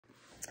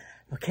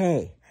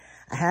Okay,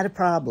 I had a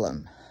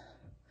problem.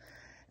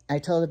 I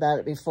told about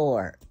it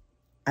before.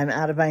 I'm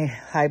out of my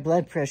high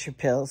blood pressure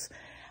pills.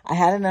 I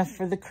had enough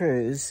for the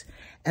cruise.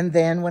 And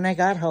then when I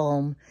got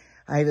home,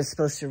 I was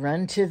supposed to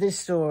run to the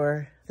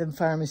store, the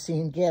pharmacy,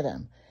 and get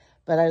them.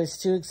 But I was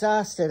too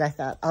exhausted. I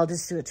thought, I'll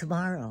just do it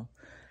tomorrow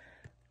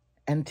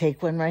and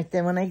take one right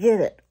then when I get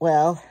it.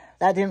 Well,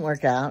 that didn't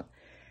work out.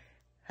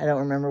 I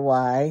don't remember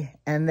why.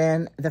 And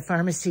then the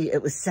pharmacy,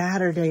 it was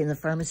Saturday, and the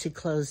pharmacy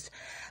closed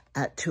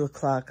at 2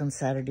 o'clock on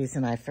Saturdays,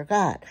 and I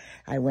forgot.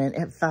 I went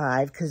at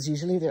 5, because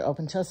usually they're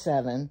open till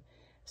 7.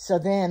 So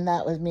then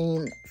that would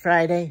mean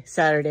Friday,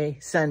 Saturday,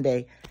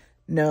 Sunday,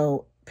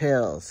 no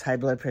pills, high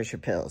blood pressure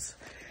pills.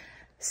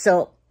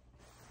 So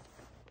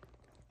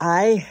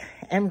I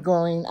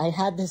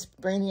had this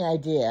brainy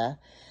idea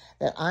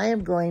that I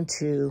am going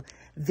to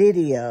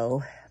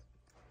video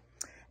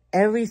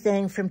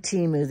everything from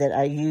Temu that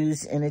I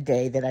use in a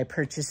day that I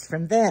purchased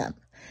from them.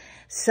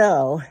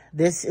 So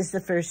this is the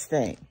first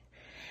thing.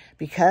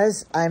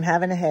 Because I'm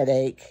having a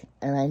headache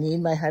and I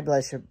need my high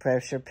blood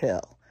pressure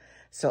pill.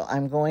 So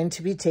I'm going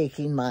to be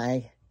taking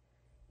my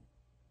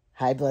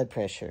high blood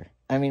pressure.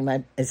 I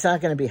mean, it's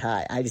not going to be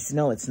high. I just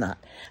know it's not.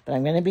 But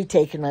I'm going to be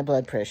taking my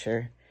blood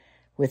pressure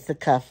with the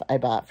cuff I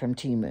bought from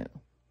Temu.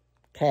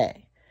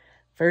 Okay.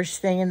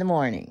 First thing in the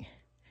morning.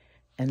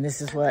 And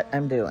this is what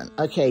I'm doing.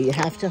 Okay, you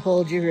have to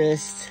hold your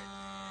wrist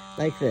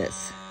like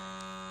this.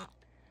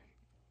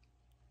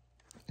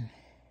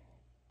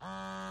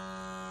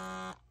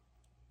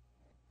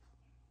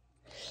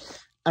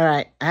 All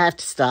right, I have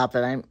to stop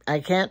it. I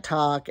can't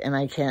talk and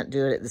I can't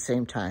do it at the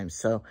same time.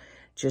 So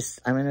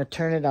I'm going to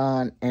turn it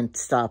on and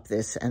stop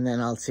this, and then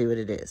I'll see what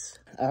it is.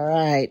 All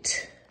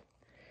right.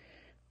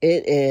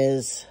 It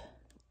is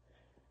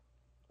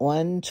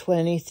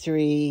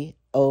 123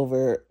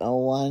 over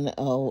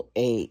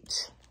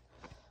 108.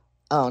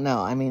 Oh,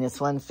 no, I mean, it's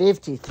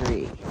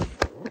 153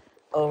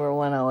 over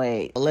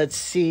 108. Let's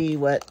see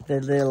what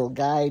the little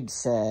guide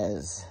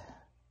says.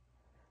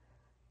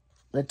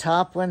 The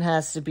top one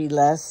has to be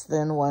less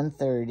than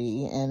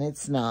 130, and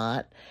it's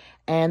not.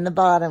 And the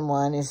bottom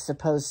one is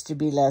supposed to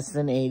be less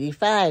than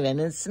 85,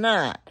 and it's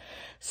not.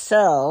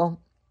 So,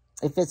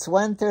 if it's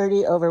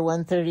 130 over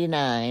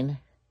 139,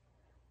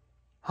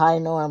 high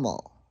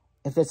normal.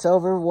 If it's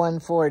over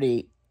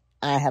 140,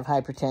 I have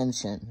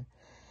hypertension.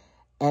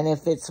 And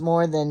if it's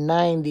more than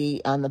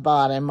 90 on the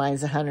bottom,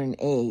 mine's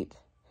 108,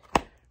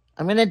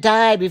 I'm going to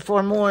die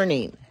before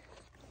morning.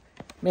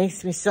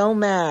 Makes me so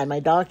mad. My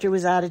doctor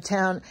was out of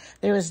town.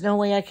 There was no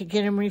way I could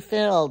get him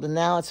refilled. And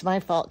now it's my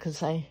fault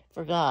because I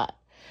forgot.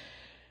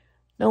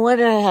 No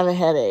wonder I have a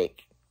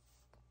headache.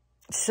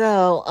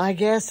 So I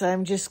guess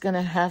I'm just going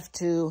to have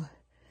to,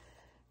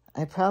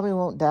 I probably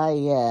won't die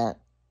yet.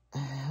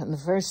 And the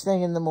first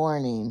thing in the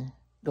morning,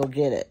 go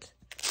get it.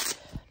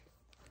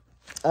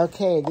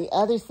 Okay, the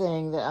other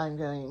thing that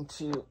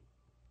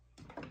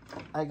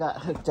I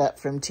got hooked up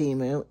from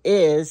Temu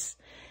is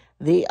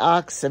the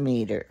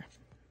oximeter.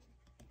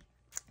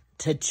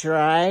 To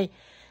try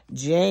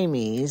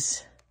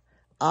Jamie's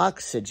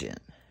oxygen.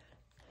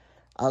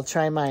 I'll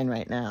try mine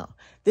right now.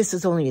 This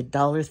is only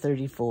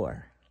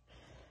 $1.34.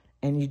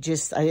 And I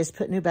just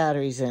put new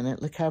batteries in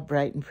it. Look how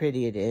bright and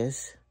pretty it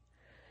is.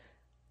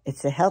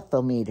 It's a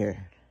healthometer.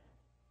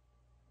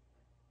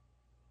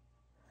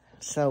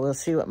 So we'll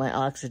see what my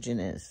oxygen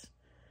is.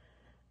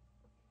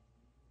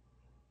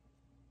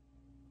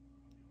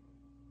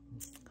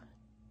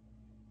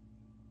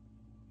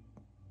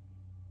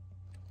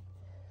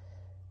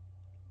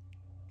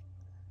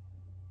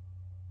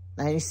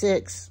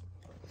 $96.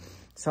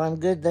 So I'm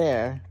good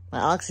there. My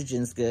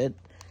oxygen's good.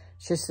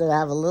 It's just that I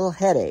have a little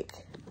headache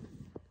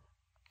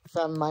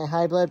from my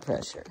high blood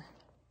pressure.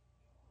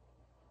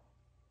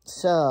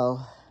 So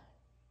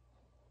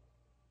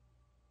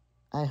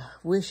I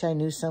wish I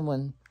knew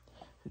someone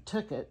who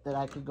took it that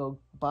I could go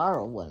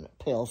borrow one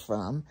pill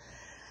from.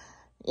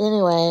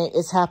 Anyway,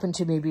 it's happened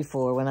to me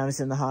before when I was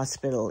in the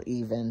hospital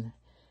even.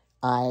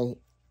 I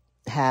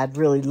had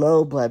really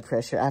low blood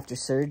pressure after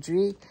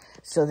surgery.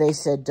 So they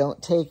said, don't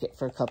take it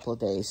for a couple of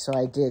days. So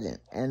I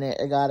didn't. And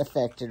it got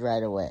affected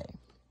right away.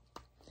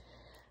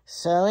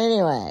 So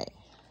anyway,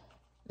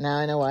 now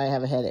I know why I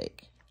have a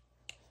headache.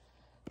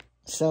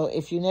 So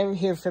if you never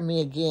hear from me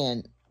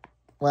again,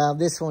 well,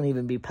 this won't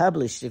even be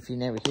published if you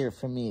never hear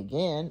from me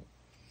again.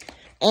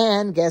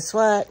 And guess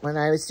what? When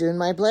I was doing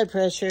my blood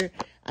pressure,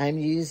 I'm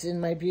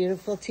using my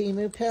beautiful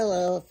Temu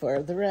pillow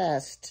for the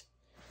rest.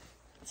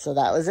 So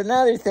that was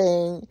another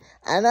thing.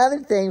 Another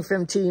thing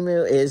from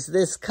Temu is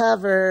this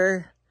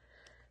cover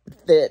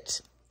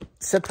that's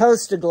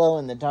supposed to glow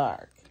in the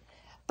dark.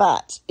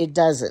 But it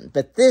doesn't.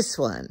 But this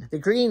one, the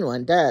green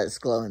one, does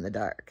glow in the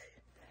dark.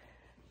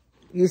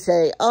 You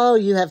say, oh,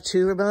 you have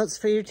 2 remotes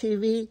for your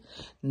TV?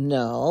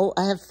 No,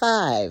 I have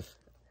 5.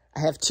 I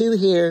have 2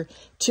 here,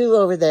 2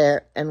 over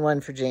there, and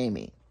 1 for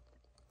Jamie.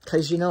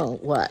 Because you know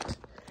what?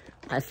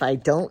 If I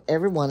don't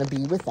ever want to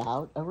be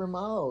without a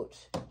remote.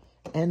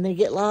 And they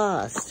get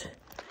lost.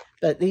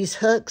 But these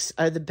hooks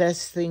are the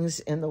best things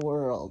in the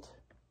world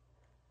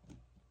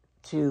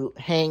to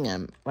hang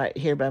them right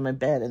here by my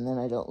bed, and then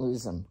I don't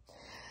lose them.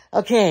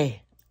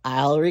 Okay,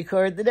 I'll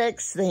record the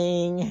next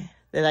thing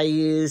that I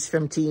use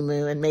from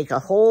Temu and make a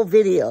whole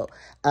video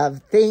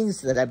of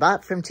things that I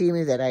bought from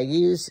Temu that I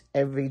use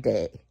every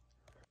day.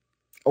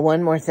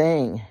 One more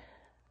thing,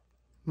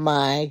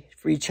 my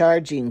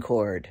recharging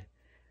cord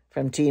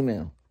from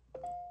Temu.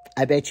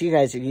 I bet you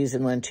guys are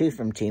using one too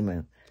from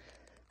Temu.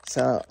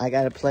 So I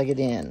got to plug it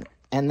in.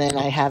 And then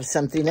I have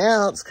something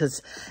else,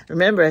 because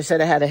remember I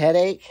said I had a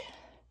headache?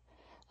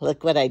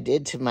 Look what I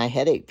did to my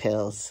headache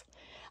pills.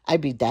 I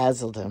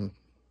bedazzled them.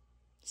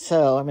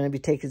 So I'm going to be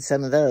taking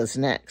some of those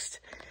next.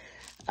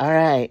 All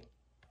right.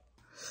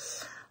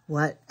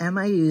 What am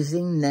I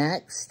using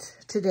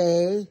next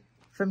today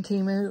from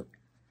Temu?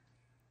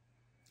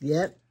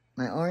 Yep,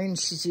 my orange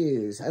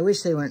shoes. I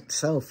wish they weren't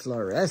so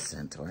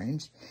fluorescent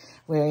orange.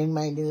 Wearing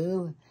my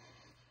new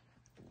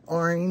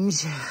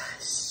orange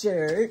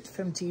shirt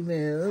from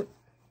Temu.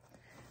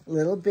 A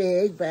little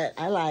big, but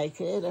I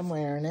like it. I'm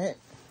wearing it.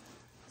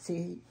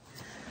 See?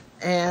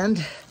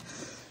 And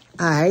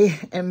I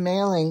am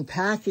mailing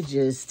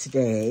packages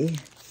today,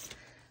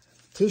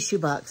 tissue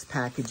box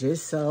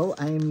packages, so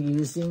I'm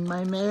using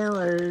my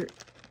mailer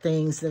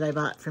things that I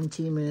bought from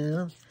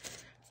Temu,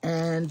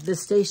 and the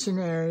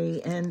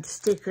stationery and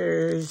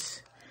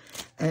stickers,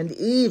 and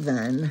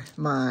even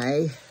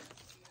my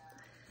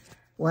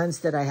ones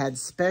that I had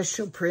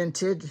special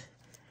printed.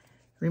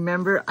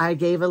 Remember, I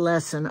gave a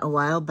lesson a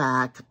while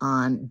back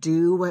on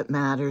do what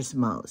matters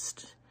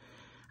most.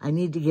 I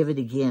need to give it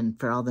again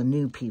for all the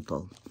new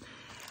people.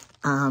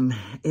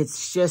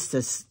 It's just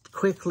a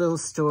quick little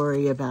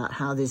story about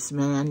how this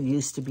man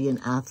used to be an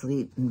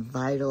athlete and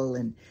vital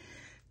and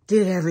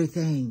did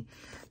everything.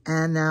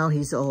 And now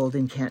he's old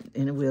and can't,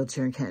 in a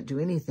wheelchair and can't do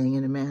anything.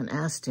 And a man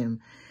asked him,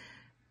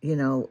 you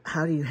know,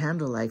 how do you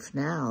handle life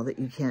now that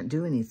you can't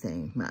do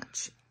anything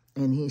much?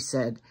 And he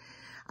said,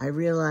 I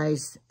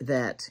realized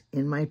that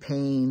in my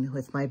pain,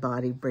 with my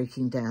body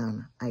breaking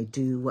down, I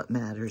do what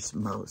matters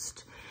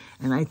most.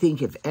 And I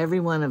think if every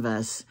one of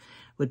us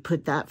would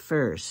put that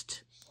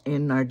first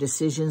in our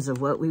decisions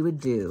of what we would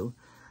do,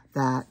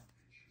 that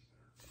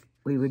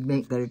we would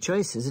make better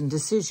choices and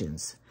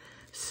decisions.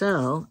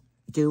 So,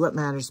 do what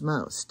matters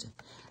most.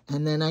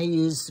 And then I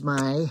used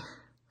my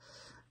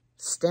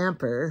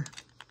stamper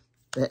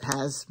that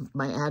has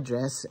my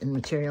address and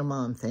Material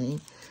Mom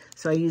thing.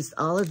 So I used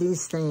all of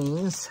these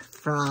things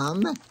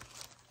from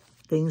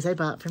things I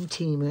bought from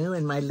Temu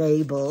and my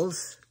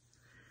labels.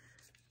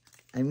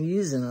 I'm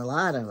using a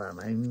lot of them.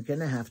 I'm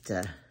going to have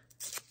to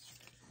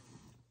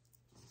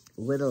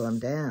whittle them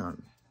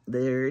down.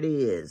 There it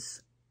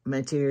is,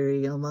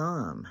 Material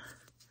Mom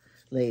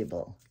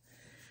label.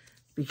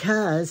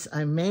 Because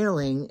I'm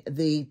mailing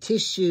the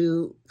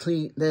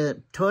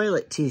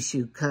toilet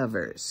tissue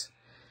covers.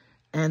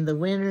 And the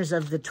winners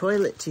of the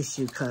toilet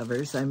tissue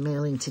covers I'm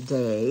mailing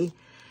today,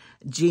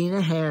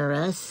 Gina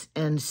Harris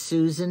and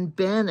Susan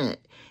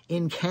Bennett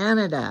in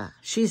Canada.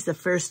 She's the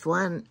first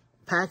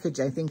package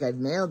I think I've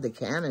mailed to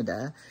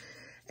Canada.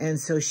 And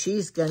so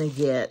she's going to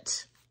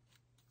get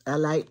a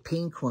light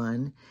pink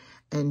one,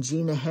 and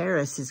Gina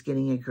Harris is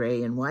getting a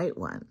gray and white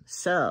one.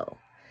 So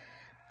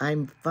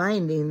I'm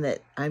finding that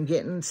I'm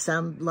getting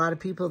a lot of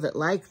people that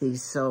like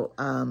these. So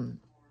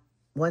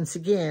once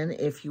again,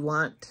 if you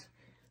want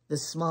the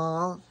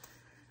small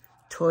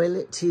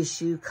toilet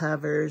tissue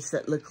covers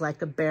that look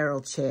like a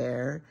barrel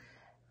chair,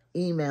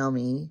 email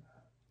me,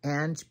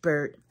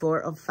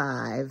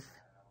 AngeBert405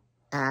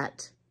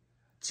 at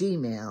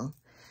Gmail,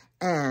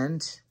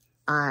 and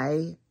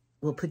I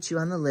will put you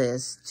on the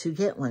list to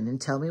get one, and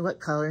tell me what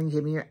color and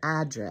give me your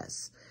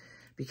address,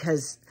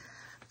 because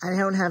I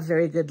don't have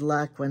very good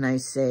luck when I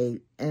say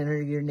enter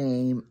your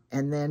name,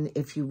 and then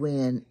if you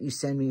win, you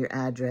send me your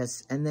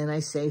address, and then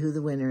I say who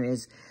the winner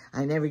is.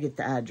 I never get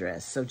the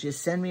address, so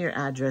just send me your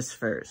address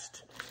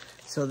first,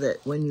 so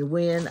that when you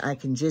win, I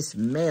can just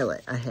mail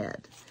it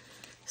ahead.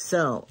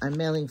 So I'm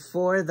mailing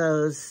 4 of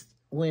those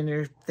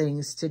winner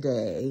things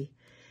today.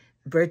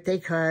 Birthday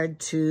card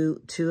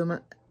to 2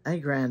 of my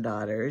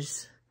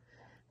granddaughters.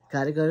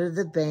 Got to go to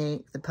the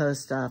bank, the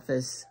post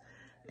office,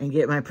 and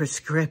get my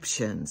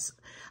prescriptions.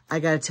 I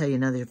got to tell you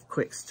another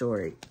quick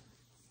story.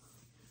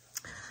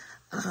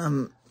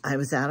 I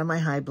was out of my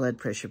high blood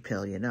pressure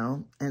pill, you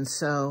know, and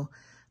so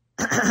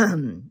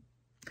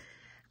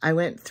I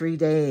went 3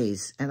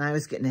 days, and I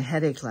was getting a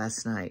headache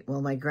last night.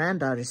 Well, my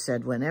granddaughter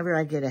said whenever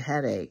I get a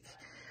headache,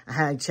 I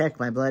had to check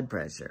my blood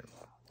pressure.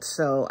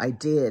 So I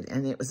did,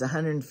 and it was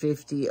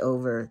 150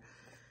 over,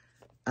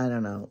 I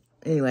don't know.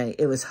 Anyway,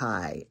 it was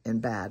high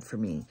and bad for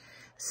me.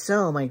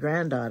 So my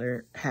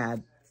granddaughter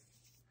had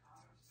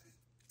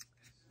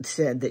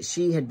said that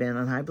she had been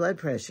on high blood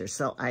pressure.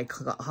 So I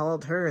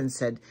called her and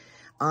said,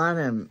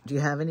 Autumn, do you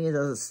have any of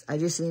those? I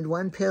just need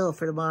 1 pill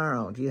for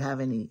tomorrow. Do you have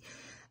any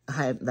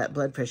that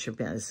blood pressure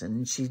medicine?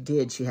 And she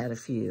did. She had a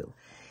few.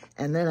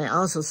 And then I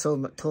also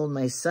told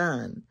my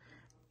son.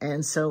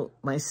 And so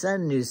my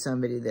son knew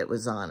somebody that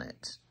was on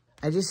it.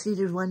 I just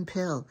needed 1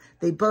 pill.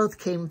 They both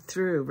came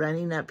through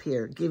running up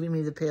here, giving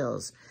me the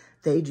pills.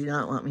 They do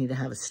not want me to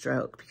have a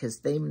stroke because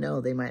they know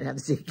they might have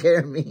to take care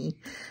of me.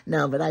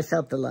 No, but I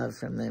felt the love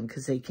from them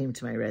because they came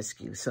to my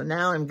rescue. So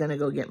now I'm going to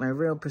go get my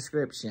real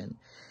prescription.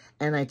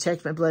 And I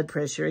checked my blood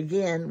pressure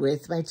again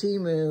with my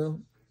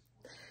Temu,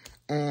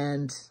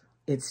 and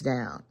it's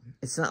down.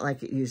 It's not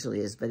like it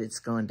usually is, but it's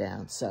going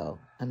down. So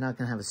I'm not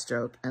going to have a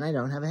stroke, and I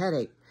don't have a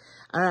headache.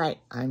 All right,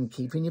 I'm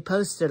keeping you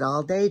posted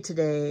all day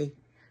today,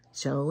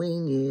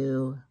 showing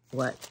you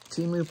what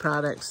Temu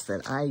products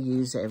that I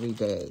use every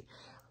day.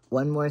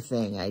 One more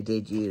thing I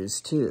did use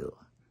too.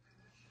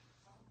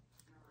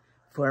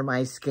 For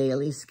my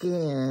scaly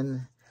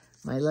skin,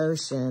 my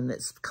lotion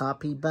that's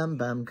Copy Bum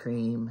Bum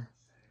Cream.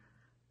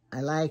 I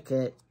like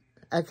it.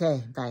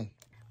 Okay, bye.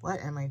 What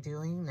am I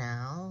doing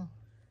now?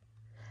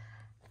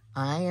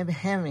 I am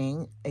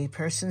hemming a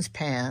person's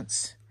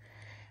pants.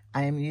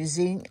 I am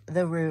using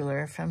the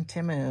ruler from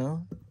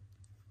Temu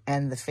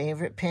and the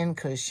favorite pin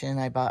cushion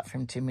I bought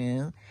from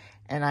Temu,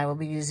 and I will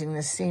be using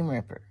the seam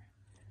ripper.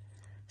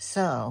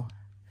 So,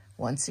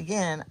 once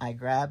again, I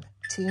grab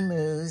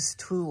Temu's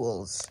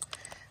tools.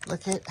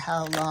 Look at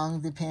how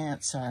long the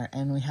pants are,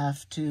 and we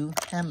have to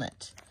hem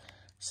it.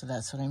 So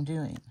that's what I'm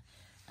doing.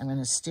 I'm going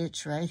to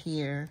stitch right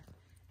here,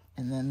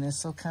 and then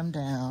this will come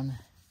down,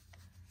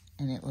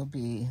 and it will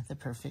be the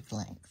perfect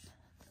length.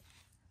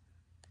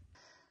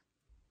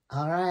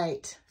 All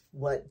right,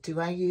 what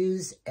do I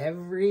use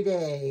every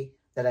day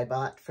that I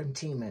bought from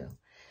Temu?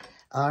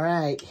 All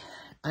right,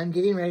 I'm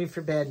getting ready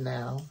for bed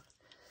now.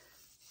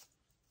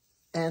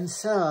 And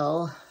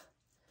so,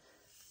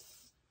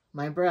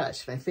 my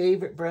brush, my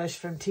favorite brush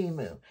from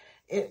Temu,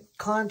 it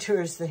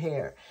contours the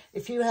hair.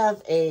 If you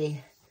have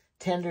a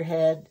tender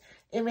head,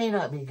 it may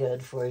not be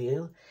good for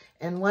you.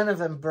 And one of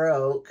them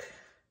broke,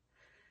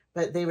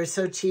 but they were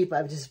so cheap,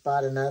 I've just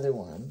bought another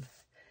one.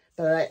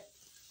 But,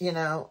 you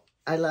know,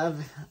 I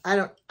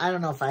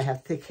don't know if I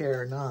have thick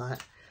hair or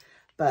not,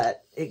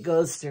 but it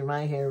goes through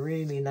my hair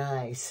really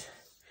nice.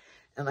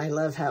 And I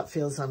love how it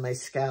feels on my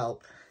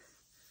scalp.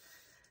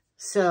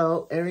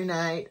 So every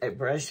night I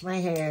brush my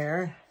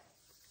hair,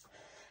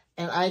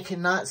 and I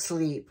cannot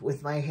sleep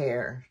with my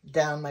hair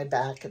down my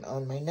back and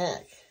on my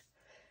neck.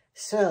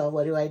 So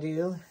what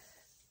do?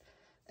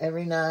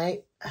 Every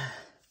night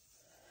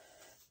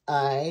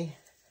I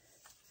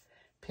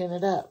pin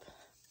it up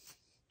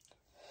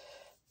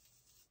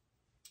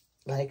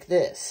like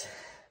this.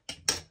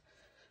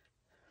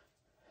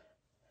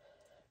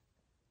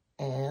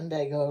 And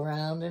I go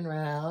round and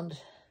round.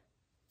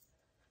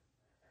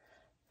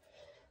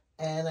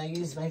 And I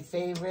use my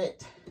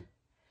favorite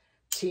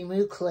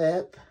Temu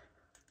clip.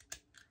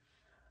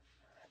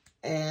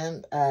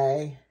 And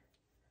I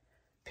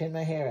pin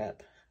my hair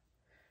up.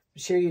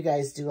 I'm sure you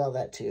guys do all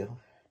that too.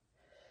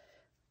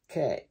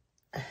 Okay.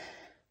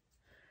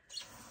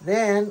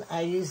 Then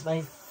I use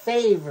my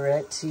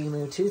favorite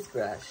Temu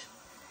toothbrush.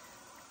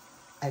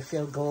 I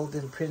feel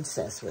golden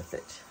princess with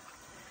it.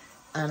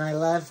 And I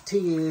love to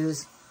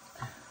use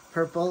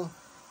purple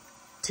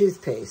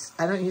toothpaste.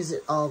 I don't use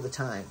it all the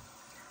time,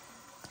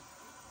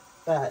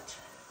 but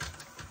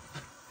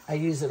I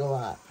use it a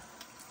lot.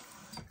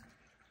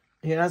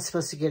 You're not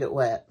supposed to get it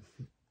wet.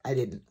 I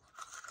didn't.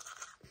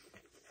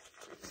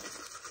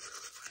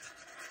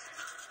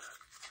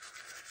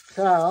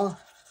 So,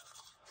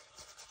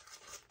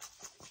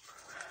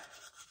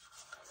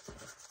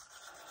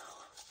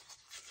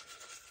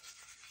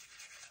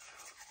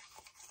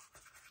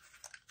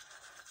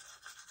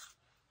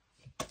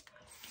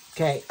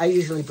 okay, I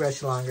usually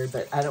brush longer,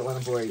 but I don't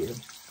want to bore you.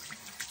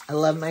 I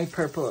love my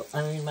purple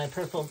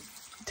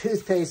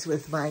toothpaste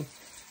with my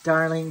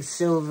darling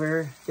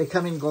silver. They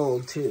come in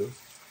gold too.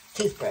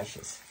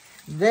 Toothbrushes.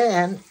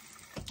 Then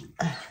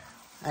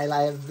I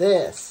love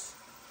this.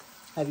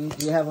 Do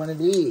you have one of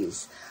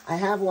these? I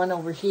have one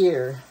over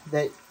here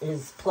that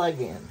is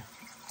plug-in.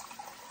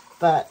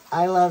 But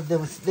I love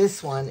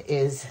this one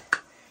is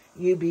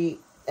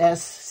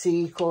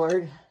USB-C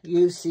cord,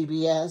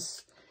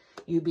 UCBS,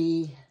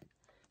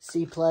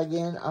 USB-C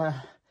plug-in.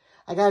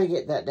 I got to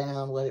get that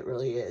down, what it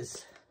really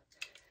is.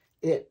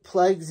 It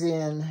plugs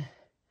in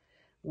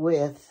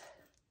with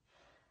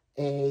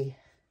a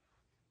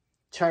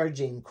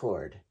charging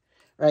cord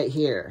right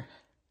here.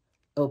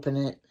 Open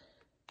it,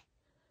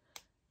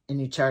 and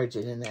you charge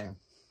it in there.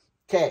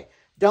 Okay,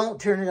 don't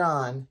turn it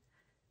on.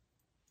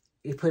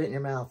 You put it in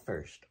your mouth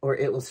first, or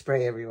it will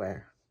spray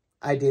everywhere.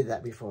 I did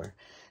that before.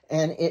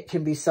 And it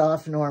can be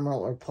soft, normal,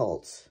 or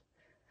pulse.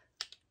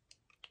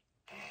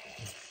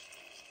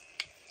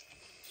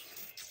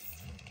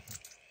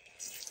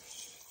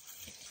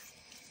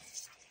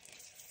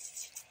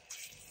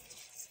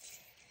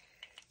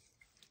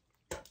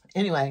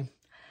 Anyway,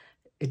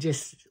 it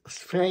just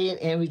spray it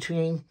in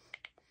between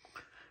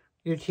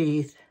your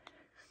teeth.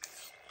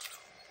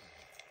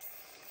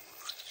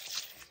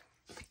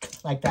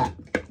 Like that.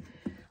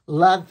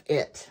 Love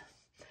it.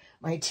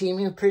 My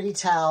Temu pretty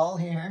towel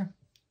here.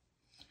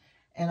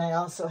 And I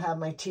also have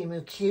my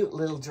Temu cute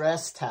little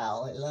dress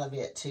towel. I love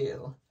it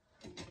too.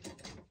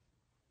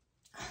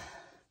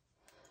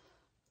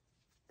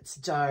 It's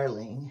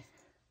darling.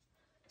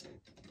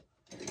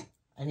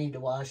 I need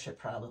to wash it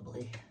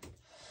probably.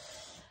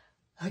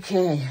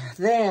 Okay,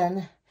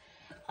 then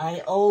I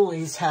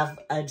always have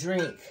a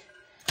drink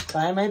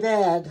by my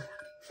bed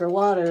for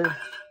water.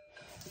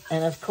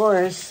 And of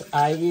course,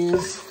 I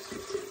use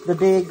the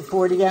big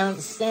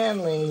 40-ounce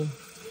Stanley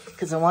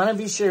because I want to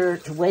be sure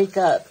to wake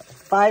up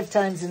 5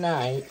 times a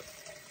night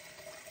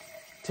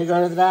to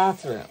go to the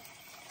bathroom.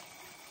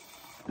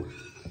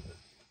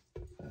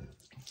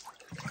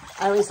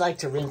 I always like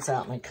to rinse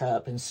out my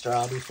cup and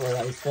straw before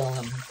I fill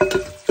them.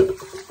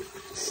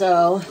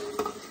 So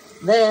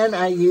then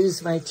I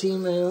use my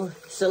Temu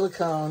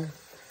silicone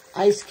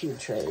ice cube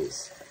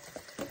trays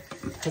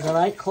because I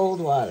like cold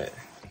water.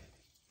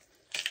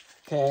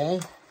 Okay,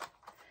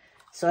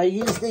 so I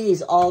use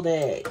these all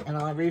day and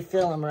I'll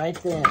refill them right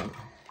then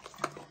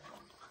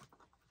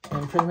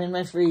and put them in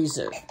my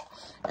freezer.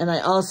 And I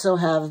also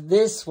have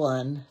this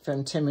one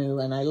from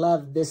Temu, and I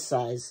love this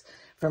size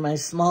for my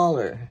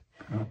smaller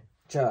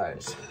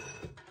jars.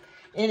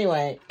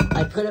 Anyway,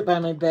 I put it by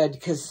my bed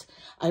because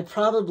I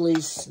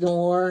probably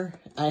snore.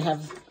 I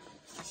have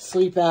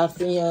sleep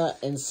apnea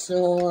and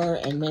snore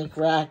and make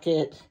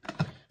racket.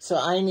 So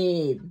I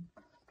need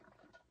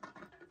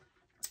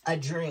a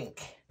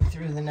drink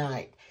through the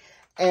night.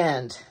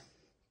 And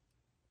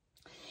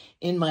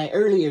in my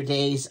earlier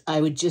days,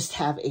 I would just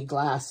have a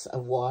glass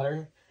of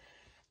water.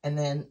 And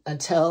then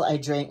until I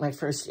drank my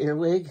first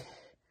earwig,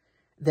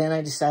 then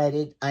I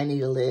decided I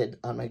need a lid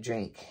on my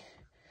drink.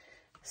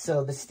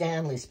 So the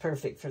Stanley's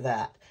perfect for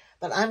that.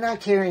 But I'm not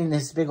carrying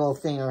this big old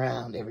thing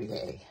around every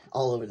day,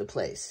 all over the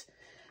place.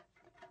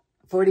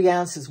 40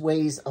 ounces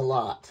weighs a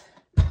lot.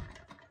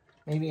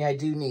 Maybe I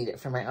do need it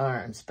for my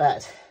arms,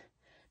 but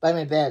by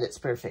my bed, it's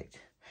perfect.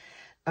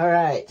 All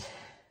right,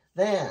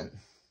 then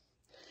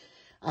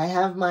I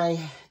have my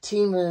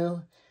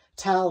Temu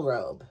towel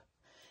robe.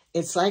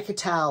 It's like a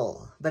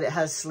towel, but it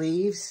has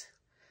sleeves,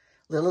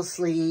 little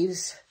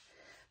sleeves.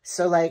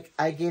 So like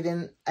I get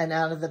in and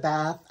out of the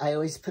bath, I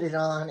always put it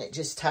on. It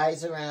just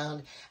ties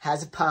around,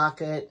 has a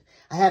pocket.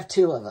 I have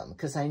 2 of them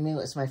because I knew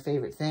it was my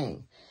favorite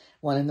thing.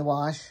 One in the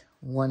wash,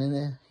 one in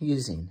the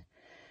using.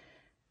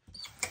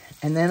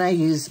 And then I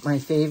use my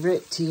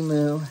favorite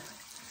Temu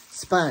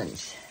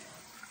sponge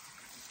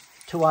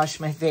to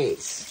wash my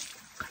face.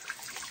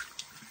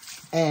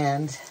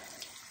 And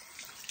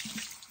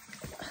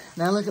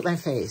now look at my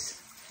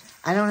face.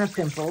 I don't have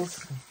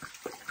pimples.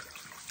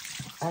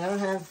 I don't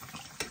have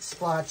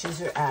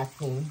splotches or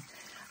acne.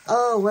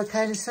 Oh, what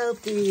kind of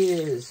soap do you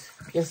use?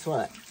 Guess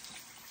what?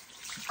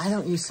 I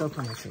don't use soap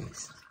on my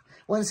face.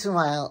 Once in a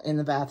while in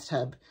the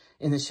bathtub,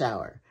 in the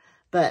shower.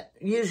 But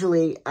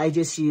usually I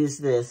just use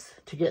this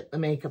to get the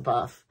makeup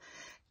off.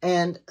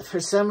 And for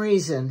some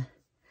reason,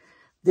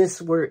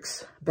 this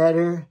works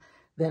better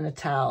than a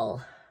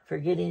towel for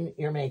getting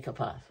your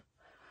makeup off.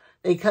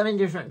 They come in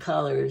different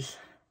colors.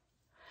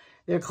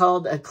 They're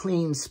called a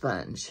clean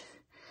sponge.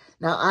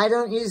 Now, I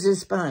don't use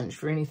this sponge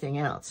for anything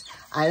else.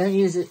 I don't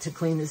use it to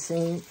clean the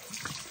sink.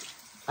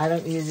 I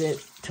don't use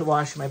it to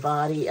wash my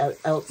body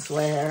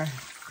elsewhere.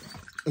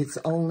 It's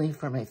only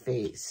for my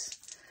face.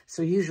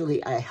 So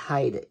usually I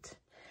hide it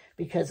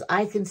because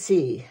I can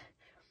see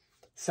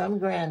some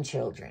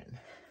grandchildren,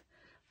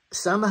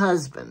 some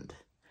husband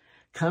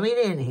coming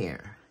in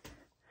here,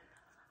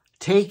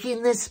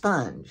 taking this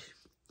sponge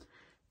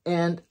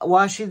and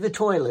washing the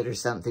toilet or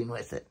something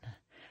with it.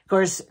 Of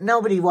course,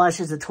 nobody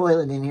washes the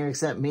toilet in here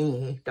except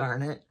me,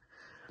 darn it.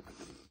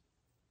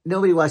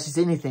 Nobody washes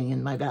anything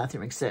in my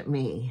bathroom except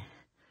me.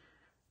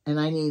 And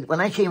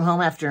when I came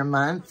home after a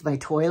month, my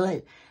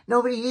toilet,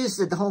 nobody used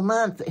it the whole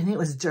month and it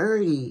was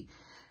dirty.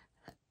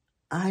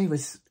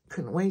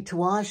 Couldn't wait to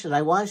wash it.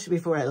 I washed it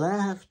before I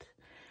left.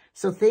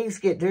 So things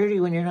get dirty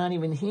when you're not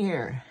even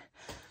here.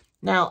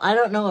 Now, I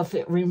don't know if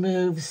it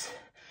removes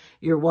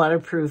your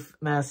waterproof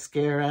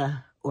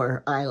mascara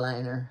or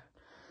eyeliner,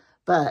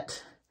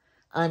 but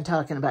I'm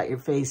talking about your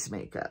face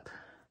makeup.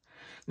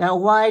 Now,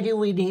 why do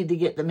we need to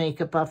get the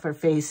makeup off our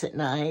face at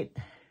night?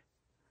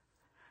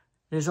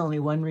 There's only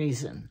one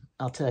reason,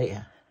 I'll tell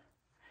you.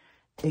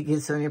 It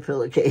gets on your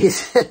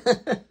pillowcase.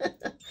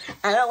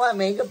 I don't want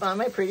makeup on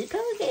my pretty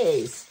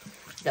pillowcase.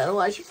 Gotta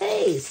wash your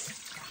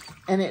face.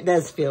 And it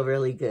does feel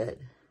really good.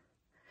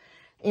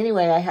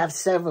 Anyway, I have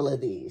several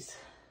of these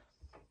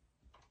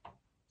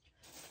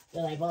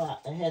that I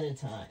bought ahead of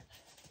time.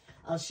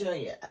 I'll show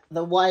you.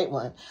 The white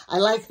one. I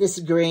like this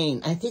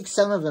green. I think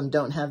some of them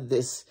don't have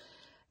this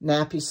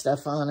nappy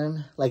stuff on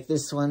them. Like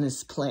this one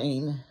is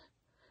plain.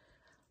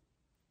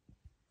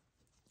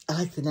 I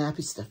like the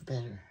nappy stuff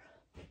better.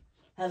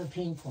 I have a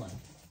pink one.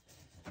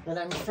 But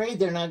I'm afraid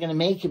they're not going to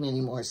make them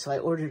anymore, so I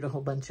ordered a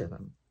whole bunch of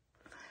them.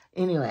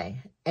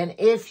 Anyway, and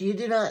if you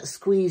do not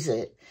squeeze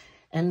it,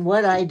 and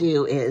what I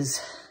do is,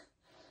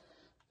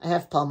 I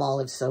have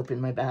Palmolive soap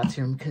in my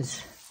bathroom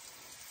because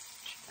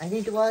I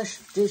need to wash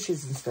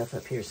dishes and stuff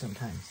up here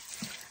sometimes.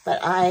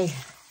 But I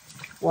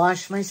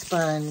wash my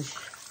sponge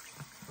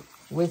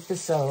with the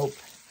soap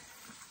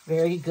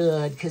very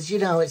good because, you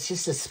know, it's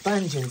just a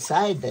sponge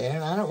inside there,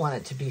 and I don't want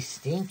it to be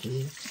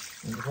stinky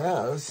and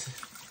gross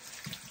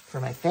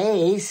for my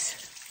face.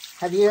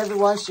 Have you ever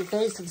washed your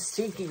face with a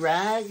sticky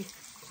rag?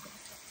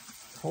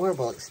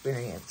 Horrible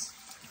experience.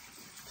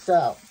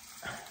 So,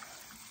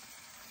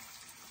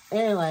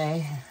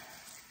 anyway,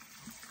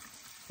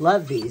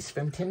 love these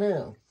from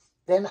Temu.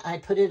 Then I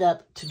put it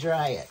up to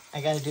dry it. I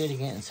got to do it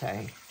again,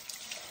 sorry.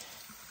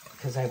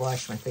 Because I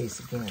washed my face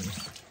again.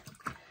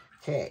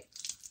 Okay,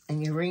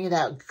 and you wring it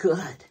out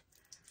good.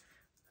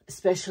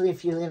 Especially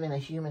if you live in a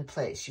humid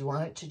place. You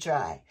want it to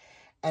dry.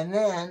 And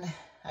then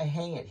I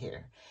hang it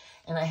here.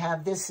 And I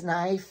have this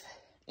knife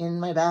in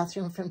my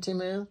bathroom from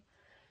Temu.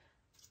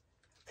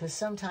 Because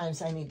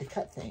sometimes I need to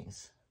cut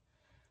things.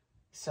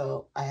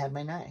 So I have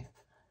my knife.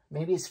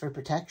 Maybe it's for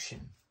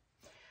protection.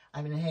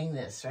 I'm going to hang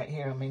this right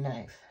here on my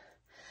knife.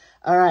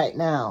 All right,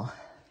 now,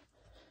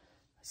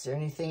 is there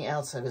anything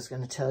else I was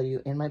going to tell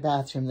you in my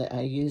bathroom that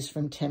I use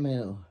from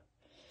Temu?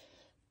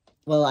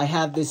 Well, I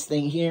have this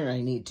thing here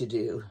I need to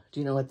do. Do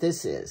you know what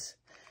this is?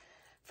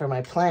 For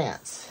my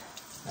plants.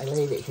 I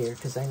laid it here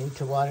because I need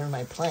to water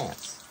my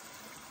plants.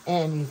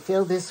 And you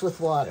fill this with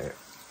water.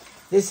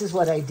 This is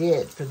what I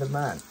did for the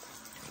month.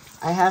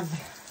 I have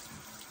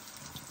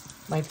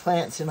my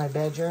plants in my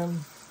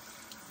bedroom.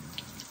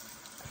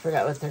 I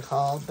forgot what they're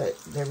called, but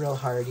they're real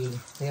hardy.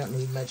 They don't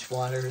need much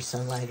water or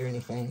sunlight or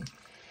anything.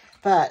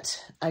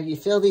 But you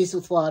fill these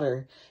with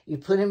water. You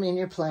put them in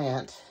your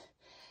plant.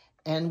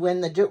 And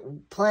when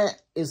the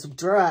plant is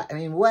dry,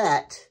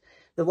 wet,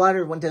 the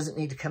water one doesn't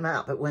need to come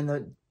out. But when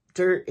the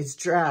dirt is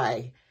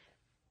dry,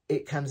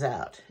 it comes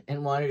out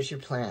and waters your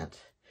plant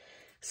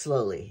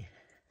slowly.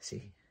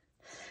 See?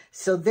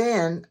 So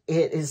then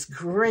it is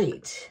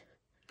great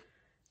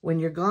when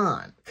you're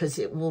gone because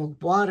it will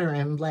water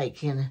them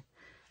like in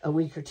a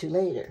week or two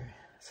later.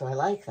 So I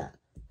like that.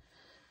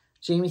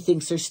 Jamie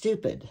thinks they're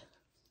stupid.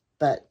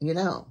 But, you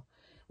know,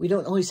 we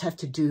don't always have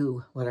to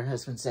do what our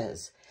husband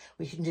says.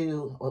 We can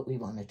do what we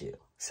want to do.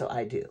 So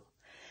I do.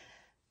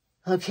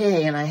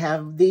 Okay, and I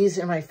have, these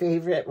are my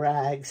favorite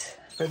rags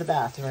for the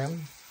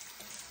bathroom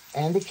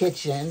and the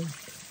kitchen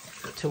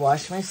to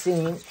wash my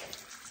sink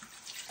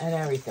and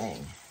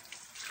everything.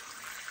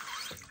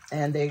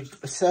 And I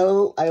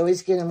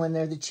always get them when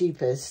they're the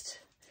cheapest.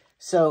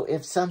 So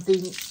if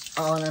something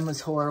on them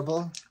is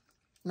horrible,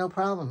 no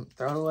problem,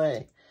 throw it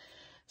away.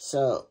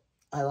 So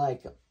I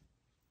like them.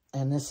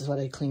 And this is what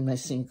I clean my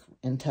sink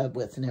and tub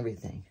with and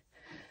everything.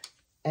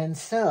 And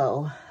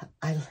so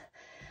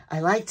I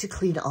like to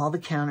clean all the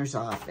counters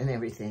off and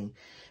everything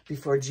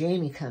before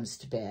Jamie comes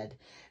to bed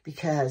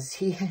because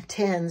he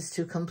tends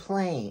to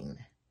complain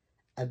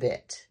a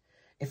bit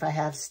if I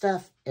have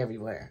stuff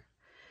everywhere.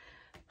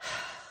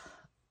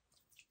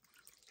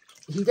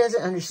 He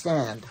doesn't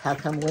understand how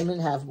come women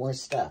have more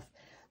stuff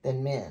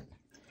than men.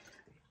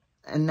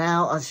 And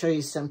now I'll show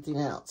you something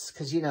else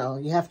because, you know,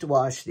 you have to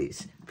wash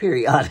these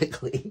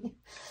periodically.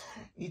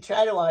 You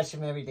try to wash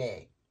them every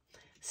day.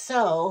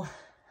 So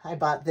I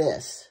bought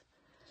this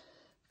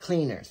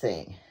cleaner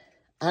thing.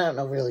 I don't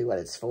know really what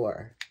it's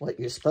for, what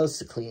you're supposed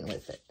to clean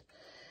with it.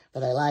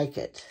 But I like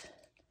it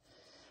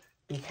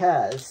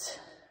because,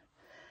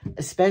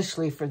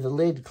 especially for the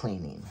lid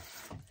cleaning.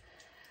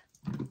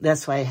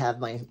 That's why I have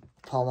my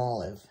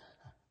Palmolive,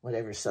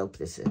 whatever soap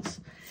this is.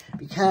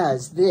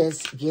 Because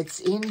this gets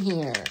in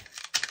here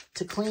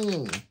to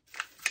clean.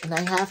 And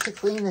I have to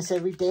clean this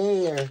every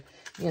day or,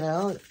 you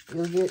know,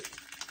 you'll get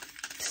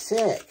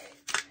sick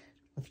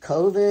with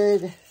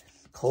COVID,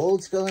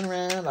 colds going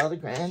around, all the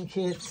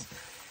grandkids.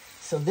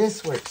 So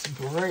this works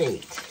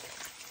great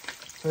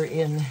for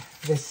in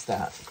this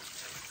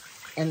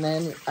stuff. And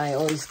then I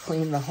always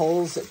clean the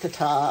holes at the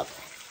top,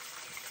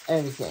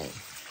 everything.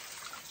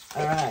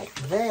 All right,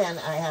 then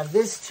I have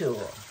this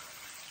tool.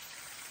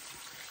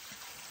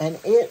 And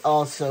it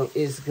also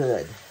is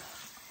good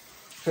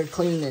for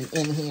cleaning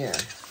in here.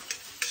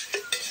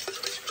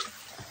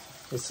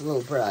 This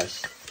little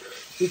brush.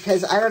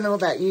 Because I don't know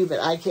about you, but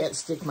I can't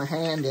stick my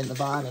hand in the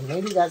bottom.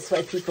 Maybe that's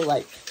why people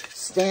like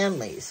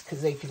Stanley's,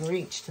 because they can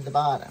reach to the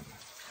bottom.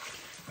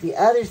 The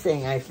other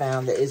thing I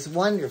found that is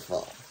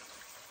wonderful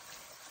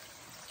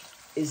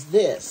is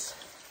this.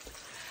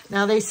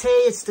 Now, they say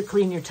it's to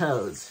clean your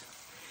toes.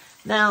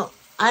 Now,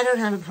 I don't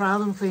have a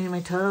problem cleaning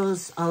my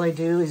toes. All I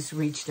do is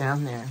reach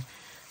down there.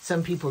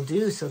 Some people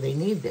do, so they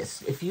need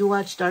this. If you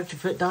watch Dr.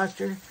 Foot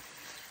Doctor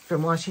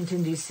from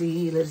Washington, D.C.,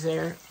 he lives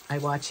there. I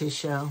watch his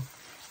show.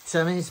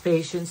 Some of his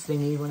patients, they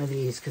need one of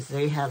these because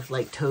they have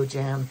like toe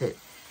jam that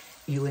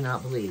you would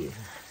not believe.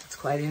 It's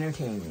quite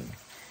entertaining.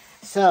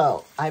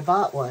 So I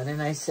bought one and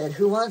I said,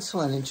 who wants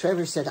one? And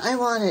Trevor said, I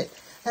want it.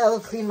 That will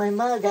clean my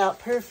mug out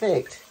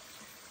perfect.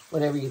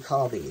 Whatever you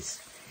call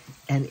these.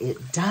 And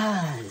it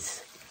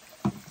does.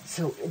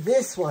 So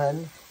this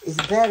one is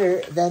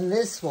better than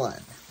this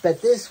one.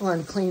 But this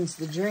one cleans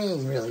the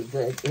drain really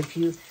good.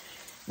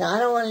 Now I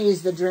don't want to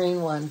use the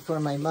drain one for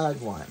my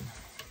mug one.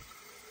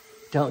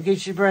 Don't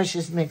get your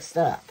brushes mixed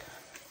up.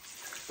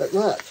 But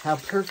look how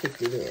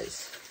perfect it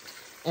is.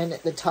 And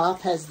the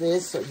top has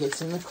this, so it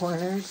gets in the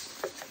corners.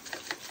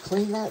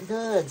 Clean that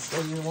good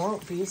so you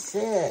won't be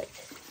sick.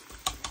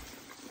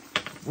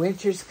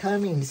 Winter's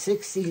coming,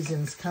 6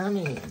 seasons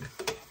coming.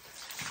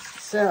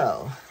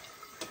 So,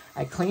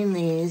 I clean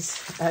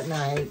these at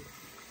night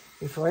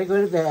before I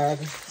go to bed,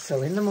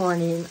 so in the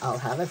morning, I'll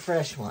have a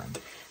fresh one.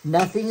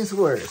 Nothing is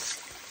worse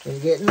than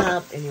getting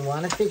up and you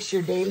want to fix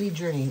your daily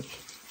drink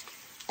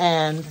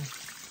and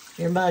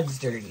your mug's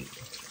dirty.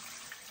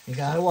 You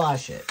gotta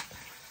wash it.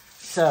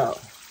 So,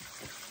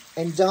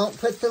 and don't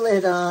put the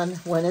lid on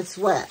when it's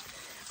wet,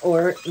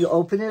 or you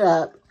open it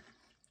up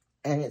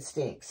and it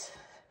stinks.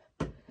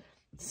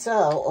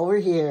 So, over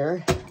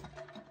here,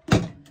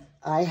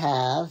 I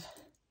have,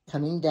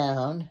 coming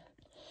down,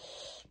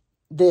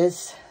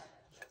 this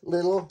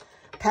little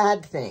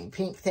pad thing,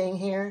 pink thing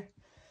here.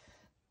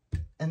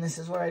 And this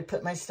is where I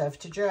put my stuff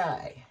to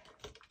dry.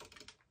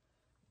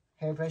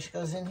 Hairbrush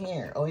goes in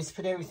here. Always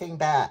put everything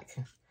back.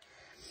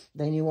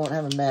 Then you won't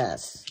have a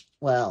mess.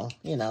 Well,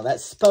 you know,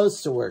 that's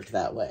supposed to work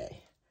that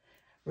way.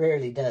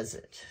 Rarely does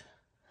it.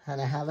 And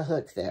I have a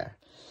hook there.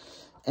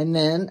 And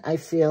then I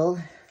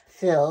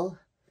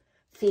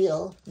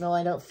no,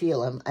 I don't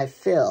feel them. I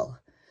fill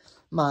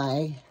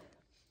my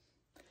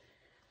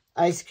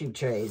ice cube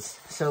trays.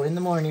 So in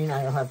the morning,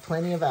 I'll have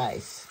plenty of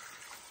ice.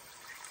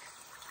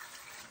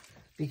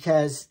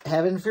 Because,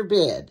 heaven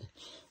forbid,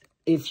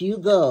 if you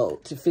go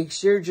to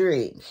fix your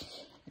drink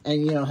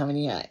and you don't have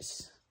any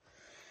ice,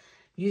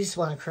 you just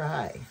want to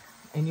cry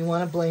and you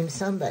want to blame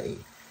somebody.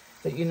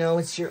 But you know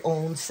it's your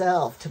own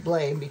self to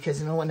blame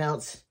because no one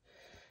else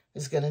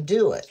is going to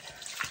do it.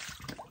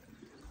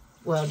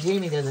 Well,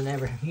 Jamie doesn't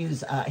ever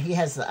use, he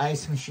has the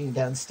ice machine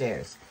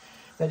downstairs.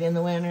 But in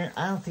the winter,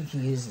 I don't think he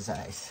uses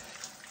ice.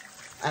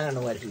 I don't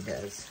know what he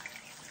does.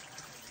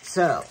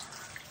 So,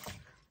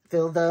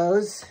 fill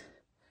those.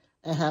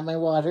 I have my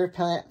water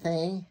plant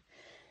thing.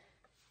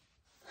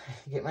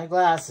 Get my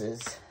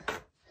glasses.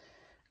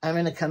 I'm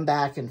going to come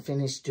back and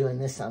finish doing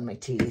this on my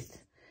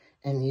teeth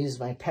and use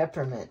my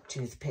peppermint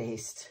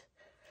toothpaste.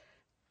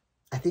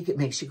 I think it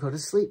makes you go to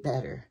sleep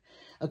better.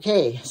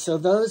 Okay, so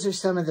those are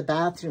some of the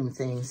bathroom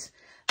things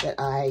that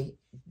I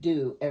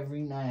do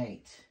every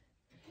night.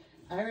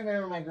 I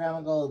remember my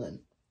Grandma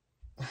Golden.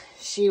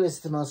 She was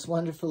the most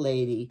wonderful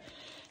lady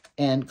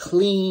and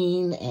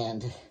clean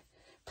and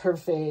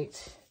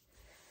perfect.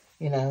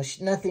 You know,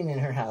 nothing in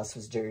her house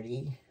was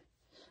dirty.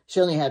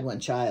 She only had one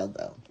child,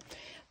 though.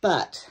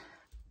 But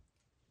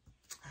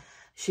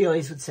she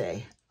always would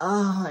say,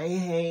 oh, I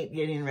hate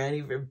getting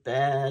ready for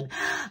bed.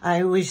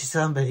 I wish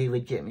somebody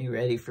would get me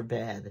ready for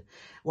bed.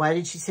 Why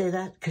did she say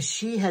that? Because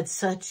she had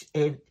such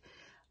a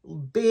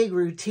big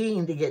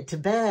routine to get to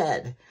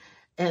bed.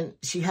 And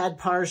she had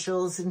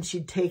partials, and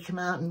she'd take them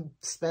out and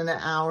spend an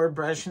hour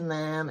brushing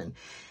them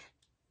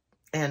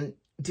and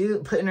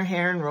putting her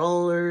hair in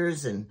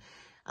rollers, and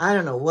I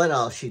don't know what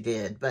all she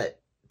did, but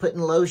putting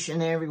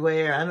lotion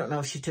everywhere. I don't know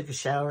if she took a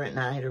shower at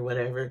night or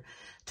whatever.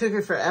 Took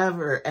her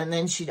forever. And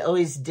then she'd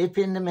always dip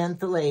into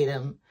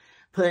mentholatum,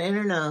 put it in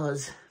her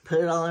nose, put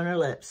it all on her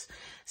lips.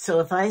 So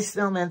if I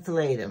smell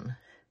mentholatum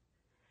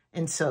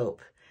and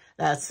soap,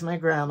 that's my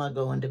grandma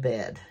going to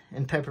bed,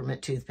 and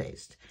peppermint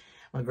toothpaste.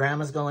 My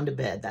grandma's going to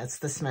bed. That's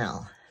the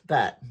smell.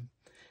 But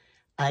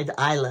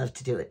I love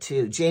to do it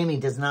too. Jamie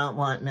does not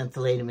want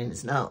mentholatum in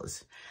his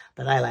nose,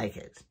 but I like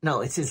it. No,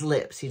 it's his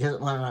lips. He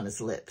doesn't want it on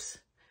his lips.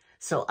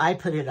 So I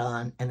put it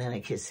on and then I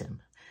kiss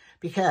him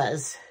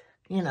because,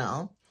 you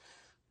know,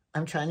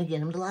 I'm trying to get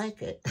him to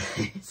like it.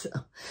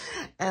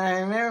 And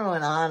I remember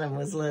when Autumn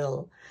was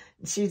little,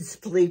 she'd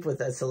sleep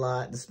with us a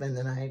lot and spend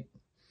the night.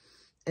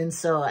 And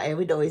so I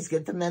would always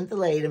get the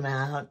mentholatum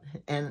out,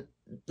 and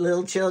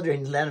little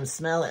children, let them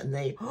smell it, and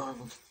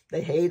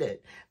they hate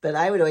it. But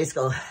I would always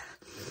go,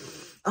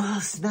 oh,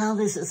 smell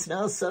this, it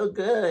smells so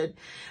good.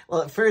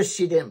 Well, at first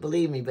she didn't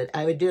believe me, but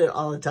I would do it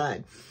all the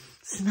time.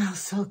 Smells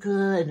so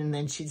good. And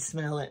then she'd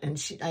smell it,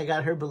 and I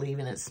got her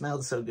believing it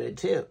smelled so good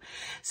too.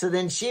 So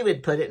then she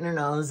would put it in her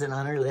nose and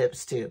on her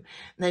lips too. And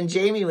then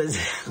Jamie was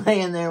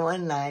laying there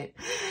one night.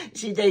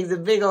 She takes a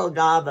big old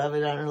gob of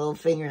it on her little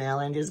fingernail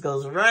and just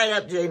goes right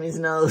up Jamie's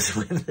nose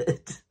with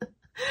it.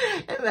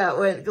 And that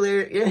went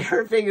clear.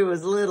 Her finger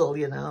was little,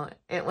 you know.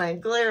 It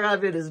went clear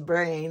up in his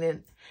brain,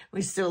 and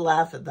we still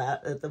laugh at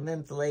that, at the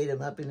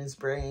mentholatum up in his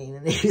brain.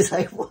 And he's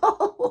like,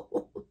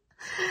 whoa.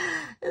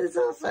 It's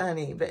so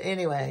funny. But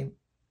anyway,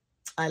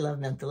 I love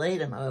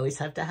mentholatum. I always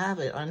have to have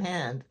it on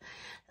hand.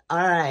 All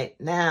right,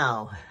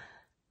 now,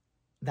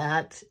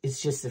 that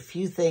is just a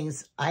few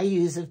things I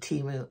use of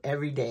Temu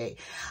every day.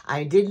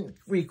 I didn't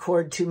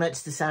record too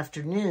much this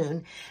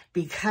afternoon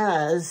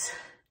because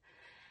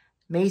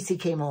Macy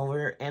came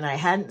over and I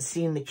hadn't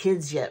seen the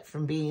kids yet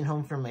from being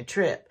home from my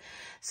trip.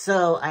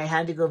 So I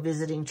had to go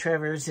visiting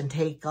Trevor's and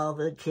take all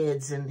the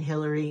kids and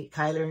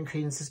Kyler and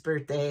Credence's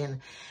birthday, and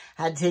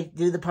had to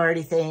do the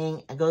party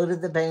thing, go to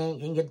the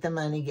bank and get the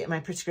money, get my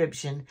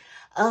prescription.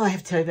 Oh, I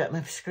have to tell you about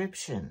my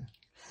prescription.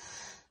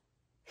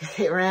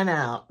 It ran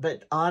out,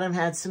 but Autumn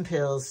had some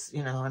pills,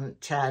 you know, and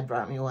Chad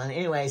brought me one.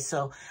 Anyway,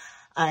 so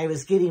I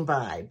was getting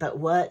by. But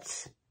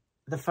what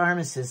the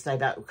pharmacist, I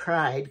about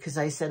cried because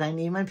I said, I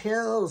need my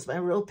pills, my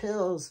real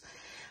pills.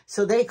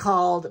 So they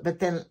called, but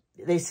then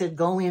they said,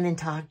 go in and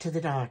talk to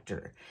the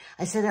doctor.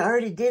 I said, I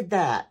already did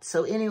that.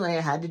 So anyway,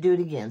 I had to do it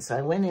again. So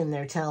I went in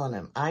there telling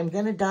him, I'm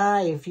going to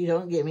die if you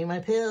don't give me my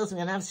pills. I'm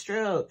going to have a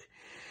stroke.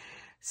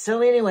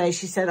 So anyway,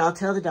 she said, I'll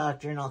tell the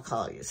doctor and I'll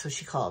call you. So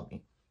she called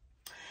me.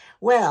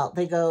 Well,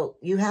 they go,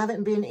 you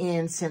haven't been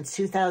in since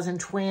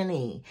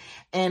 2020,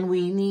 and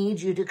we need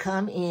you to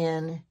come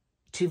in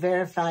to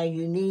verify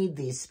you need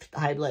these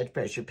high blood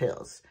pressure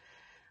pills.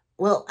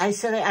 Well, I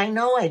said, I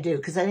know I do,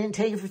 because I didn't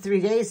take it for 3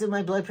 days and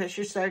my blood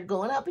pressure started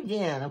going up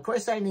again. Of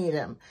course I need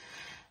them.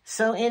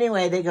 So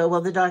anyway, they go,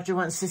 well, the doctor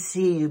wants to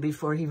see you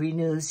before he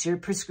renews your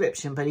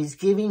prescription, but he's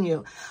giving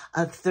you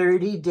a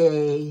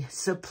 30-day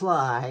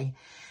supply,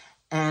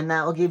 and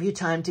that will give you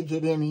time to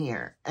get in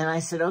here. And I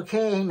said,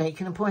 okay, make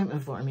an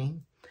appointment for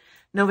me.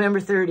 November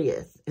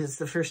 30th is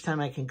the first time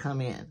I can come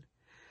in.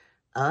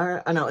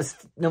 Oh, no, it's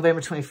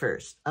November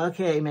 21st.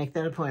 Okay, make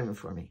that appointment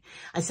for me.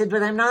 I said,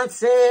 but I'm not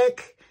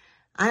sick.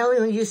 I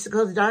only used to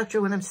go to the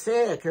doctor when I'm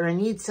sick or I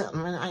need something.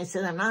 And I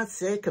said, I'm not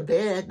sick a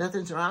bit.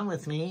 Nothing's wrong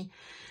with me.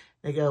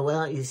 They go,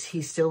 well, he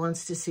still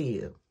wants to see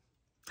you.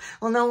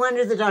 Well, no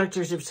wonder the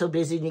doctors are so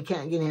busy and you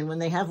can't get in when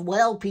they have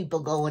well people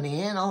going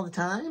in all the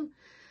time.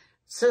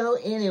 So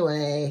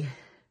anyway,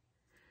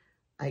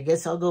 I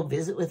guess I'll go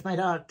visit with my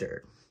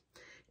doctor.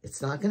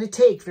 It's not going to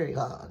take very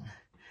long.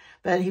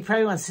 But he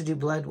probably wants to do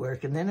blood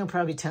work. And then he'll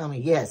probably tell me,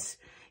 yes,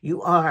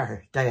 you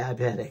are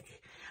diabetic.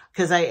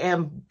 Because I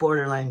am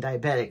borderline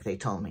diabetic, they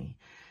told me.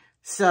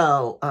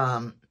 So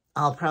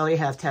I'll probably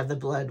have to have the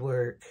blood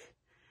work.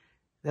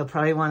 They'll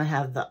probably want to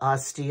have the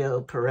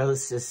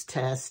osteoporosis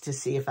test to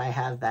see if I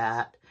have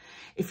that.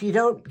 If you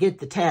don't get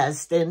the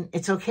test, then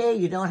it's okay.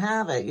 You don't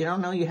have it. You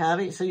don't know you have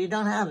it, so you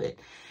don't have it.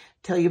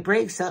 Till you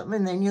break something,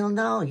 and then you'll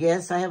know,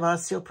 yes, I have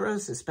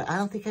osteoporosis, but I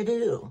don't think I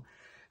do.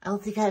 I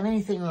don't think I have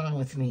anything wrong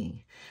with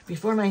me.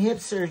 Before my hip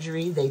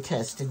surgery, they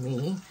tested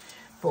me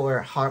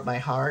for my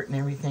heart, and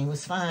everything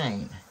was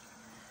fine.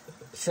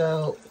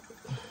 So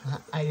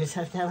I just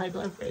have to have high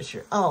blood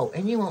pressure. Oh,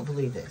 and you won't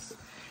believe this.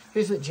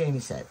 Here's what Jamie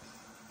said.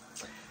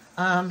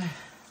 We're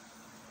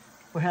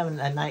having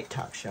a night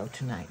talk show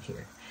tonight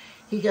here.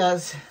 He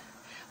goes,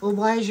 well,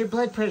 why is your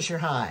blood pressure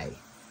high?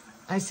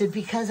 I said,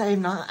 because I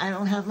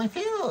don't have my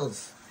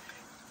pills.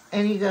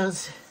 And he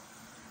goes,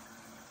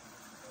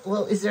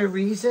 well, is there a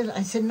reason?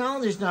 I said, no,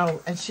 there's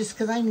no. It's just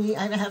because I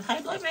have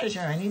high blood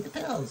pressure. I need the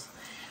pills.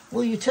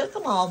 Well, you took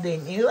them all,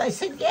 didn't you? I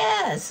said,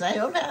 yes, I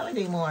don't have it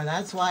anymore.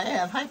 That's why I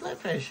have high blood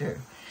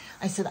pressure.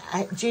 I said,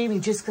 Jamie,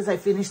 just because I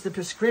finished the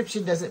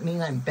prescription doesn't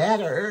mean I'm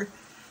better.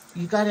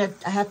 I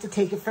have to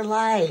take it for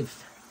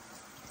life,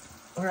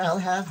 or I'll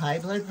have high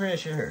blood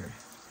pressure.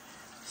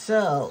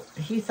 So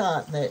he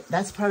thought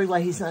that's probably why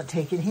he's not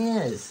taking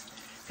his,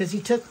 because he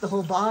took the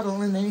whole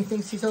bottle and then he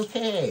thinks he's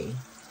okay.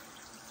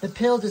 The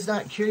pill does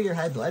not cure your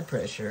high blood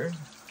pressure.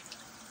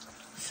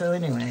 So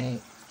anyway,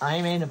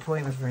 I made an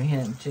appointment for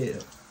him too.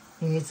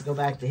 He needs to go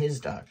back to his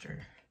doctor,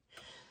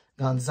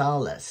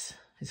 Gonzalez,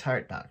 his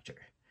heart doctor,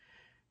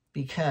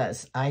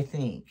 because I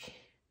think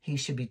he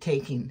should be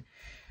taking,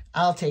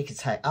 I'll take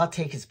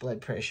his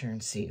blood pressure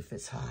and see if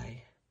it's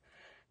high.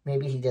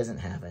 Maybe he doesn't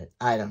have it.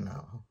 I don't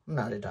know. I'm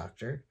not a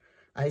doctor.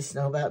 I just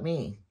know about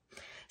me.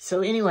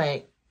 So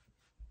anyway,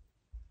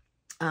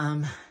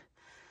 I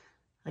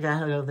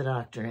gotta go to the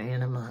doctor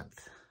in a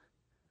month.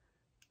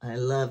 I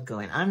love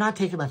going. I'm not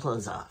taking my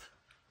clothes off.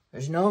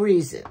 There's no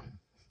reason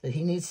that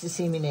he needs to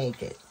see me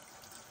naked.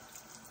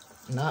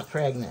 I'm not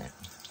pregnant.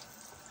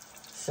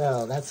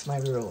 So that's my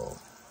rule.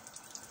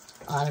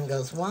 Autumn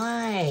goes, why?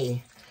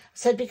 I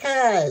said,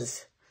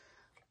 because.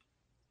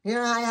 You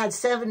know, I had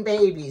 7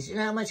 babies. You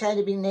know how much I had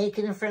to be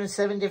naked in front of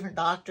 7 different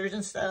doctors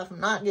and stuff?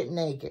 I'm not getting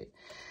naked.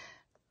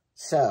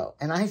 So,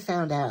 and I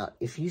found out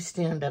if you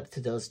stand up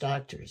to those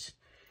doctors,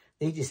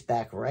 they just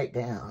back right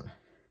down.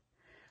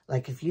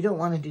 Like if you don't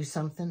want to do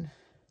something,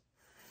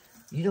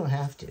 you don't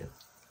have to.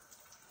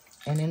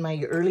 And in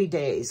my early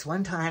days,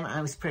 one time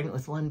I was pregnant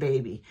with 1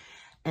 baby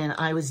and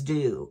I was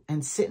due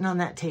and sitting on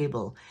that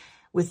table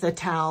with the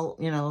towel,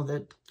 you know,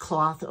 the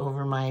cloth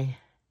over my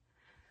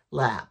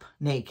lap,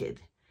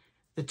 naked.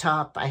 The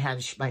top, I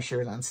had my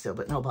shirt on still,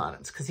 but no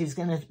bottoms, because he was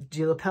going to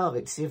do a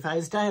pelvic, see if I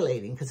was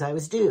dilating, because I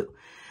was due.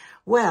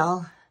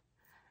 Well,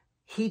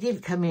 he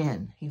didn't come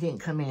in. He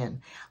didn't come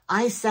in.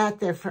 I sat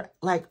there for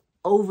like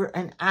over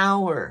an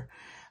hour.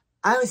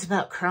 I was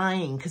about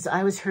crying because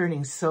I was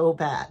hurting so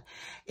bad.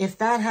 If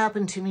that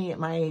happened to me at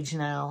my age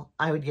now,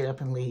 I would get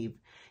up and leave.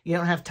 You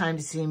don't have time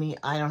to see me.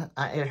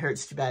 It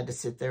hurts too bad to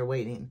sit there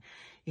waiting.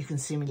 You can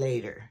see me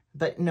later.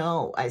 But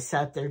no, I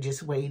sat there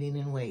just waiting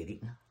and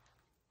waiting.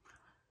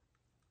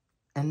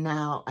 And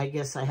now I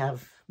guess I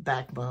have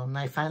backbone.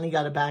 I finally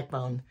got a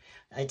backbone.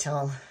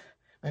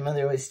 My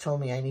mother always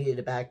told me I needed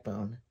a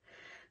backbone.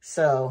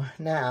 So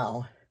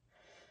now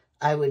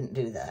I wouldn't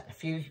do that.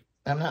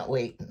 I'm not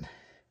waiting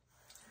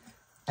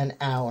an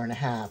hour and a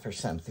half or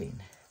something.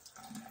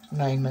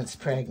 9 months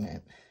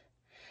pregnant.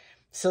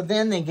 So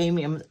then they gave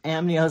me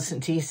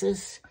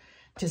amniocentesis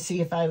to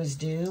see if I was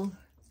due.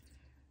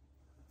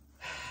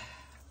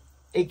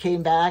 it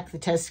came back, the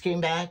test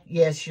came back,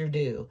 yes, you're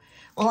due.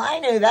 Well, I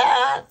knew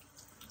that.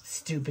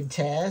 Stupid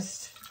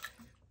test.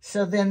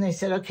 So then they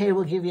said, okay,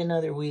 we'll give you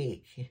another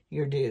week.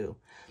 You're due.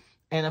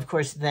 And of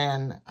course,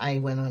 then I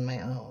went on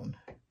my own.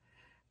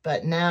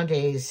 But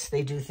nowadays,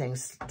 they do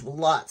things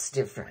lots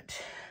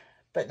different.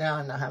 But now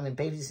I'm not having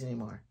babies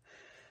anymore.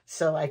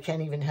 So I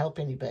can't even help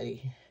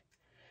anybody.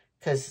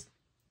 Because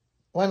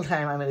one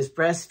time I was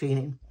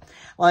breastfeeding.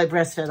 Well, I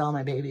breastfed all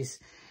my babies.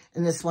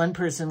 And this one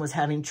person was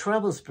having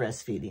troubles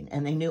breastfeeding.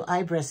 And they knew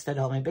I breastfed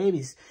all my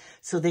babies.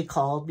 So they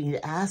called me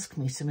to ask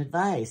me some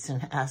advice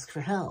and ask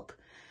for help.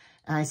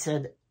 And I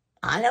said,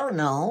 I don't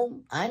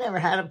know. I never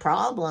had a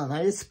problem.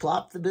 I just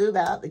plopped the boob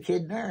out. The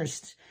kid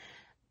nursed.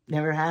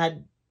 Never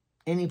had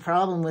any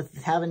problem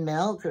with having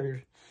milk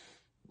or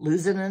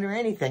losing it or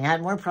anything. I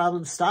had more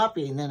problems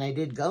stopping than I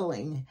did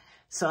going.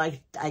 So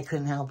I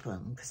couldn't help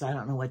them because I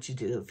don't know what you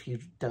do if you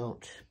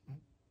don't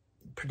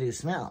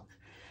produce milk.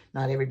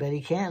 Not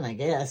everybody can, I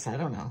guess. I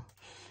don't know.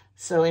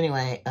 So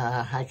anyway,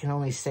 I can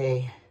only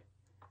say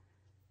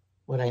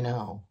what I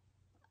know.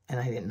 And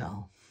I didn't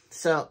know.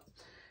 So,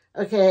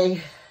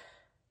 okay.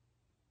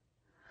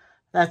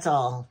 That's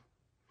all.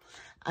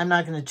 I'm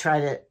not going to try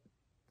to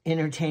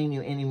entertain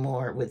you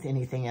anymore with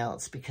anything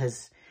else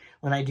because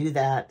when I do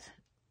that,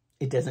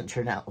 it doesn't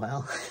turn out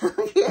well.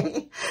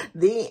 Okay.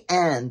 The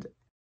end.